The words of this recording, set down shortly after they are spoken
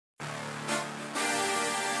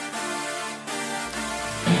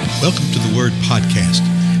Welcome to the Word Podcast.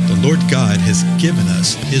 The Lord God has given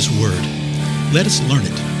us His Word. Let us learn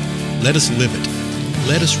it. Let us live it.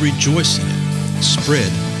 Let us rejoice in it.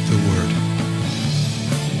 Spread the Word.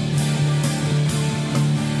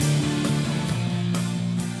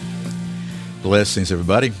 Blessings,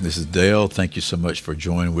 everybody. This is Dale. Thank you so much for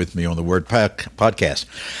joining with me on the Word Podcast.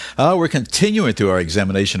 We're continuing through our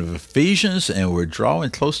examination of Ephesians, and we're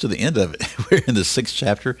drawing close to the end of it. We're in the 6th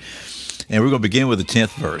chapter, and we're going to begin with the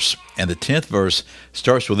 10th verse. And the 10th verse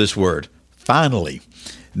starts with this word, finally.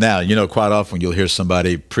 Now, you know, quite often you'll hear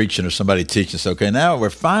somebody preaching or somebody teaching, say, okay, now we're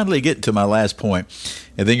finally getting to my last point.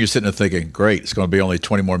 And then you're sitting there thinking, great, it's going to be only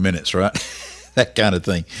 20 more minutes, right? That kind of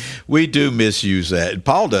thing. We do misuse that. And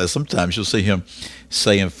Paul does. Sometimes you'll see him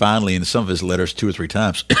saying finally in some of his letters 2 or 3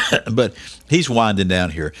 times. But he's winding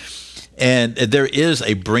down here. And there is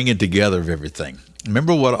a bringing together of everything.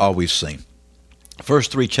 Remember what all we've seen.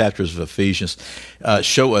 First 3 chapters of Ephesians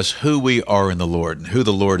show us who we are in the Lord and who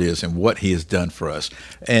the Lord is and what He has done for us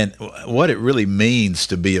and what it really means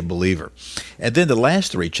to be a believer. And then the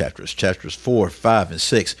last 3 chapters, chapters 4, 5, and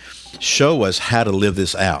 6, show us how to live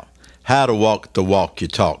this out, how to walk the walk you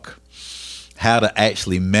talk, how to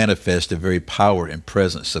actually manifest the very power and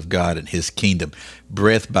presence of God and His kingdom,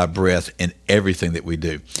 breath by breath in everything that we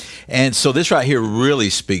do. And so this right here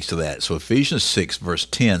really speaks to that. So Ephesians 6, verse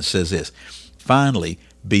 10 says this, finally,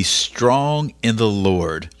 be strong in the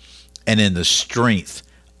Lord and in the strength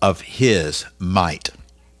of His might.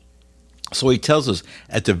 So he tells us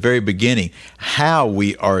at the very beginning how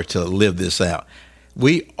we are to live this out.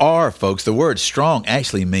 We are, folks, the word strong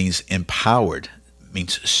actually means empowered,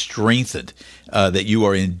 means strengthened, that you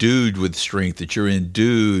are endued with strength, that you're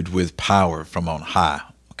endued with power from on high,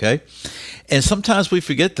 okay? And sometimes we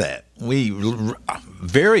forget that. We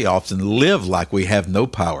very often live like we have no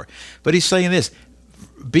power. But he's saying this,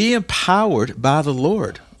 be empowered by the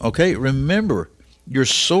Lord, okay? Remember your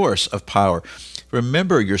source of power.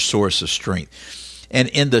 Remember your source of strength. And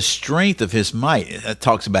in the strength of His might, it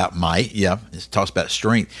talks about might, yeah, it talks about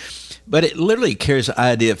strength, but it literally carries the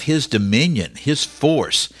idea of His dominion, His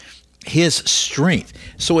force, His strength.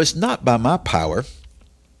 So it's not by my power,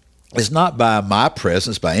 it's not by my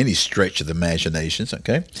presence, by any stretch of the imaginations,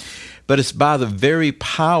 okay? But it's by the very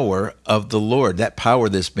power of the Lord, that power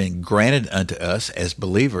that's been granted unto us as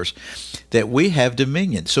believers, that we have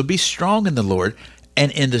dominion. So be strong in the Lord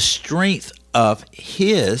and in the strength of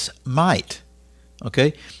His might.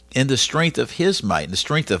 Okay, in the strength of His might, in the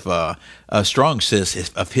strength of Strong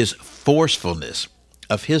says of His forcefulness,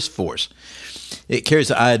 of His force. It carries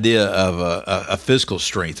the idea of a physical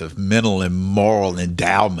strength, of mental and moral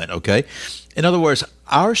endowment. Okay, in other words,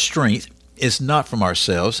 our strength is not from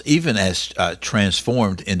ourselves, even as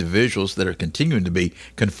transformed individuals that are continuing to be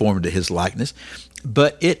conformed to His likeness,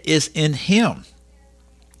 but it is in Him.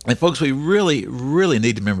 And folks, we really, really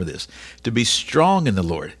need to remember this, to be strong in the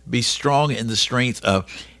Lord, be strong in the strength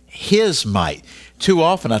of His might. Too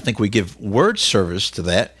often, I think we give word service to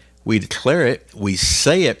that. We declare it, we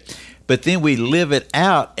say it, but then we live it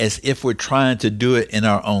out as if we're trying to do it in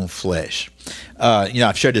our own flesh.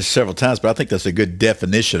 I've shared this several times, but I think that's a good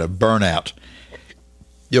definition of burnout.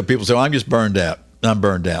 People say, I'm just burned out. I'm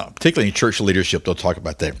burned out. Particularly in church leadership, they'll talk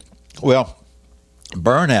about that. Well,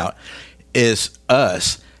 burnout is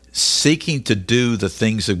us seeking to do the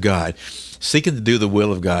things of God, seeking to do the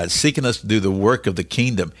will of God, seeking us to do the work of the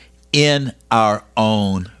kingdom in our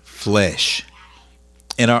own flesh.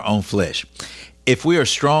 In our own flesh. If we are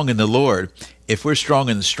strong in the Lord, if we're strong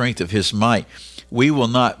in the strength of His might, we will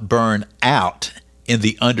not burn out in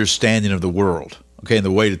the understanding of the world. Okay, in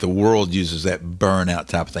the way that the world uses that burnout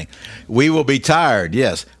type of thing. We will be tired,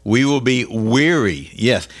 yes. We will be weary,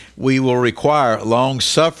 yes. We will require long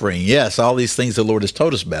suffering, yes. All these things the Lord has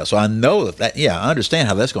told us about. So I know that I understand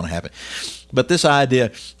how that's going to happen. But this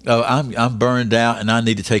idea of I'm burned out and I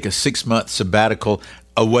need to take a 6-month sabbatical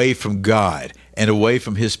away from God and away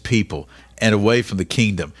from His people and away from the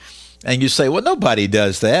kingdom. And you say, well, nobody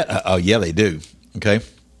does that. Oh, yeah, they do, okay?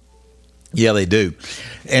 Yeah, they do.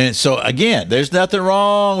 And so, again, there's nothing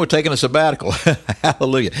wrong with taking a sabbatical.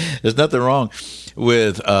 Hallelujah. There's nothing wrong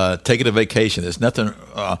with taking a vacation. There's nothing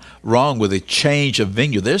wrong with a change of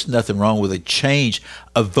venue. There's nothing wrong with a change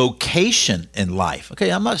of vocation in life.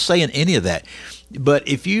 Okay, I'm not saying any of that. But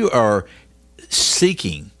if you are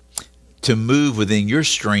seeking to move within your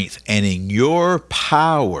strength and in your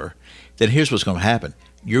power, then here's what's going to happen.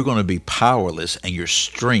 You're going to be powerless and your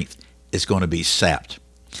strength is going to be sapped.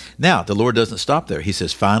 Now, the Lord doesn't stop there. He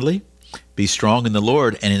says, finally, be strong in the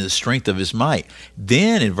Lord and in the strength of His might.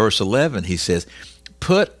 Then in verse 11, he says,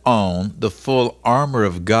 put on the full armor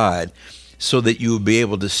of God so that you will be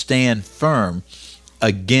able to stand firm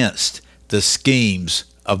against the schemes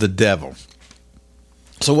of the devil.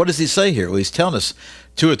 So what does he say here? Well, he's telling us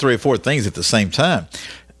 2 or 3 or 4 things at the same time.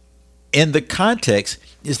 In the context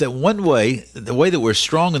is that one way, the way that we're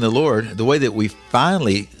strong in the Lord, the way that we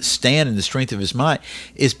finally stand in the strength of his might,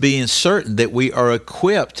 is being certain that we are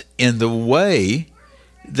equipped in the way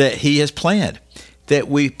that he has planned, that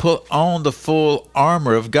we put on the full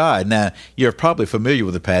armor of God. Now, you're probably familiar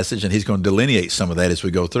with the passage, and he's going to delineate some of that as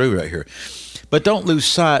we go through right here. But don't lose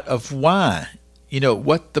sight of why,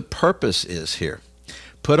 what the purpose is here.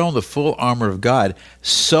 Put on the full armor of God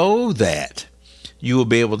so that you will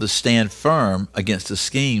be able to stand firm against the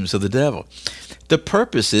schemes of the devil. The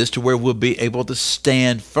purpose is to where we'll be able to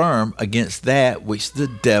stand firm against that which the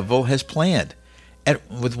devil has planned and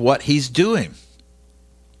with what he's doing.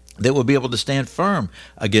 That we'll be able to stand firm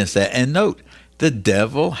against that. And note, the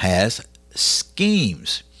devil has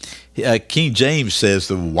schemes. King James says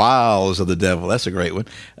the wiles of the devil. That's a great one.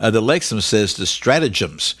 The Lexham says the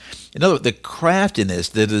stratagems. In other words, the craftiness,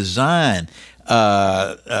 the design,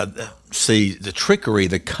 the trickery,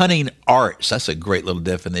 the cunning arts. That's a great little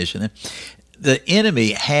definition. The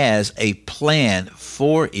enemy has a plan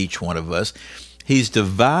for each one of us. He's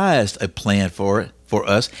devised a plan for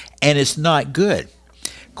us, and it's not good.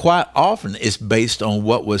 Quite often, it's based on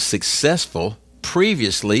what was successful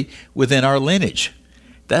previously within our lineage.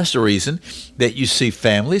 That's the reason that you see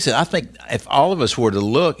families. And I think if all of us were to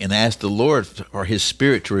look and ask the Lord or his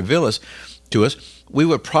Spirit to reveal to us, we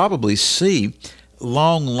would probably see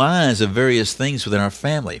long lines of various things within our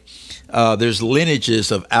family. There's lineages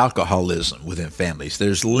of alcoholism within families.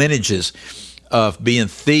 There's lineages of being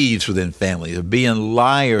thieves within families, of being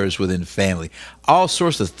liars within family. All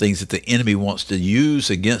sorts of things that the enemy wants to use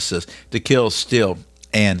against us to kill, steal,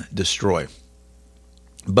 and destroy.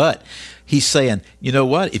 But he's saying, you know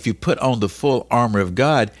what? If you put on the full armor of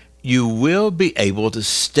God, you will be able to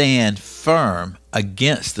stand firm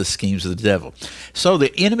against the schemes of the devil. So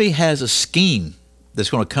the enemy has a scheme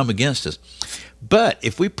that's going to come against us. But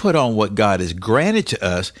if we put on what God has granted to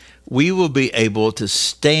us, we will be able to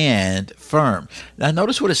stand firm. Now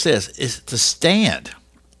notice what it says, is to stand.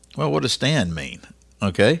 Well, what does stand mean?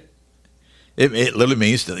 Okay? It literally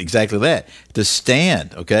means exactly that, to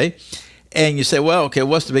stand, okay? And you say, well, okay,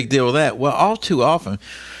 what's the big deal with that? Well, all too often,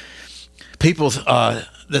 people,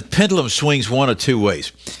 the pendulum swings one or two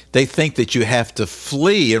ways. They think that you have to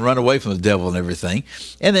flee and run away from the devil and everything.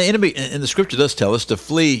 And the enemy, and the scripture does tell us to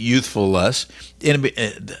flee youthful lust.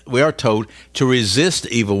 We are told to resist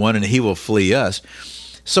the evil one and he will flee us.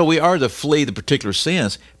 So we are to flee the particular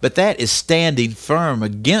sins, but that is standing firm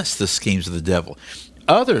against the schemes of the devil.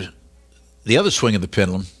 The other swing of the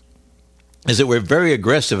pendulum is that we're very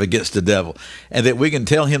aggressive against the devil and that we can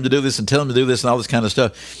tell him to do this and tell him to do this and all this kind of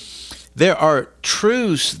stuff. There are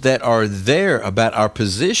truths that are there about our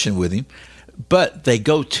position with him, but they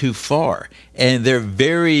go too far, and they're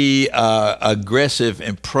very aggressive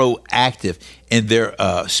and proactive in their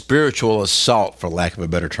spiritual assault, for lack of a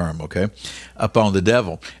better term, okay, upon the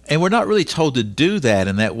devil. And we're not really told to do that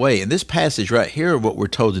in that way. In this passage right here, what we're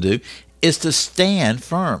told to do is to stand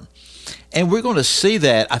firm. And we're going to see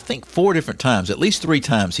that, I think, 4 different times, at least 3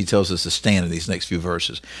 times he tells us to stand in these next few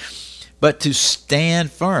verses. But to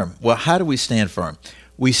stand firm, well, how do we stand firm?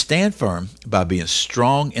 We stand firm by being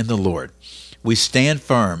strong in the Lord. We stand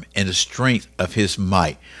firm in the strength of his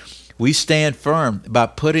might. We stand firm by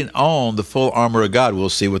putting on the full armor of God. We'll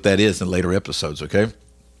see what that is in later episodes, okay?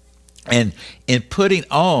 And in putting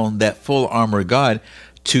on that full armor of God,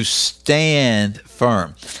 to stand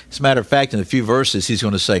firm. As a matter of fact, in a few verses, he's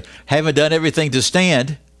going to say, having done everything to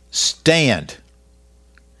stand, stand.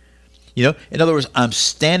 In other words, I'm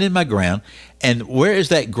standing my ground. And where is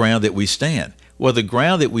that ground that we stand? Well, the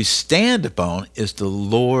ground that we stand upon is the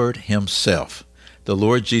Lord himself, the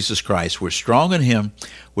Lord Jesus Christ. We're strong in him.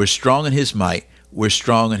 We're strong in his might. We're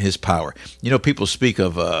strong in his power. People speak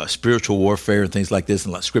of spiritual warfare and things like this,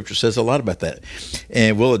 and Scripture says a lot about that.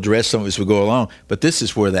 And we'll address some of it as we go along, but this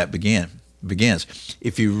is where that begins.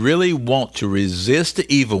 If you really want to resist the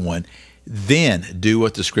evil one, then do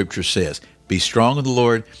what the Scripture says. Be strong in the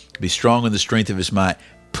Lord, be strong in the strength of his might,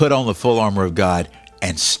 put on the full armor of God,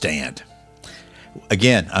 and stand.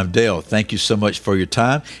 Again, I'm Dale. Thank you so much for your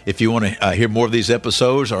time. If you want to hear more of these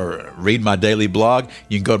episodes or read my daily blog,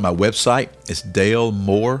 you can go to my website. It's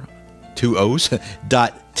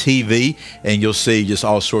DaleMoore.TV, and you'll see just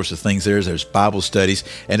all sorts of things there. There's Bible studies,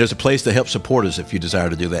 and there's a place to help support us if you desire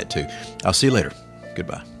to do that too. I'll see you later.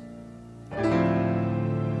 Goodbye.